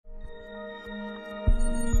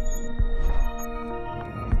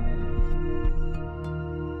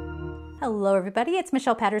Hello everybody, it's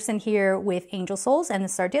Michelle Patterson here with Angel Souls, and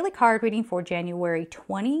this is our daily card reading for January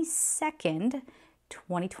 22nd,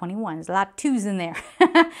 2021. There's a lot of twos in there.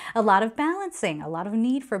 A lot of balancing, a lot of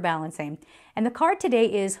need for balancing. And the card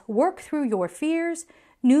today is Work Through Your Fears,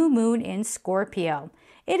 New Moon in Scorpio.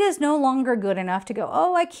 It is no longer good enough to go,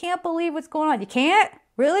 oh, I can't believe what's going on. You can't?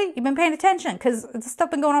 Really? You've been paying attention because this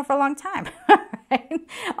stuff been going on for a long time. Right?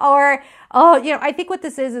 Or, oh, I think what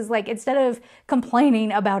this is like, instead of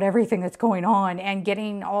complaining about everything that's going on and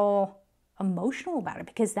getting all emotional about it,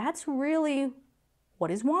 because that's really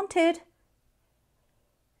what is wanted.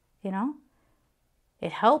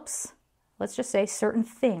 It helps, let's just say, certain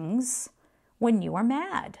things when you are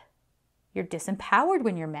mad. You're disempowered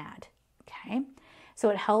when you're mad, okay? So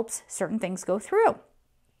it helps certain things go through.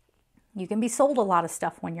 You can be sold a lot of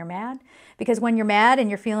stuff when you're mad, because when you're mad and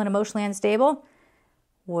you're feeling emotionally unstable,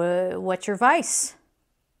 what's your vice?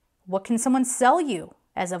 What can someone sell you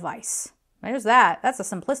as a vice? There's that. That's a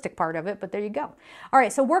simplistic part of it, but there you go. All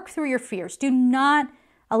right, so work through your fears. Do not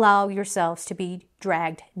allow yourselves to be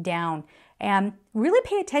dragged down, and really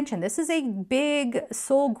pay attention. This is a big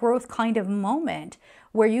soul growth kind of moment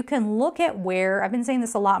where you can look at where, I've been saying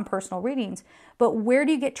this a lot in personal readings, but where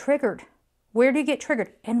do you get triggered? Where do you get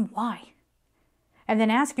triggered and why? And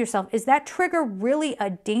then ask yourself, is that trigger really a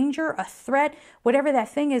danger, a threat, whatever that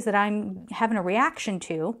thing is that I'm having a reaction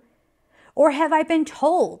to? Or have I been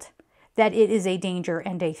told that it is a danger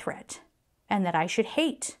and a threat and that I should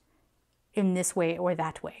hate in this way or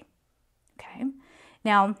that way? Okay.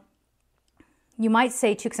 Now, you might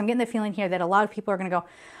say too, because I'm getting the feeling here that a lot of people are going to go,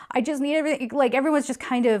 I just need everything, like everyone's just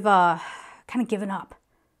kind of given up.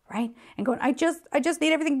 Right? And going, I just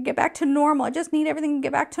need everything to get back to normal. I just need everything to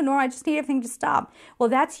get back to normal. I just need everything to stop. Well,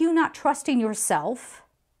 that's you not trusting yourself.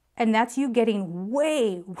 And that's you getting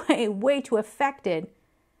way, way, way too affected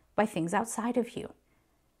by things outside of you.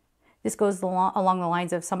 This goes along the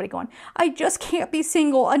lines of somebody going, I just can't be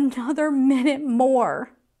single another minute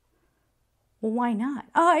more. Well, why not?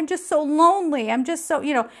 Oh, I'm just so lonely. I'm just so,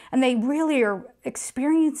 and they really are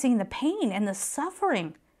experiencing the pain and the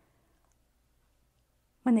suffering,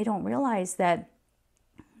 when they don't realize that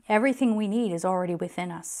everything we need is already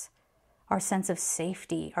within us. Our sense of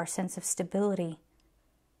safety, our sense of stability,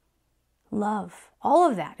 love, all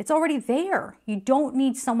of that. It's already there. You don't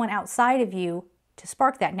need someone outside of you to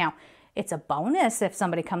spark that. Now, it's a bonus if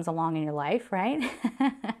somebody comes along in your life, right?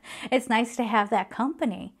 It's nice to have that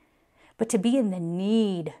company, but to be in the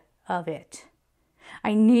need of it.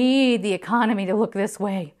 I need the economy to look this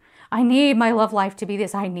way. I need my love life to be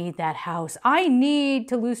this. I need that house. I need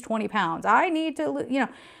to lose 20 pounds. I need to,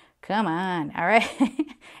 come on, all right?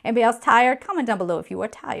 Anybody else tired? Comment down below if you are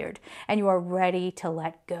tired and you are ready to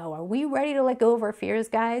let go. Are we ready to let go of our fears,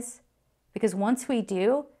 guys? Because once we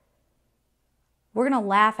do, we're going to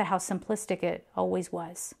laugh at how simplistic it always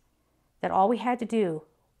was. That all we had to do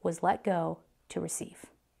was let go to receive.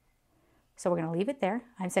 So we're going to leave it there.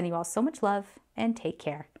 I'm sending you all so much love and take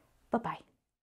care. Bye-bye.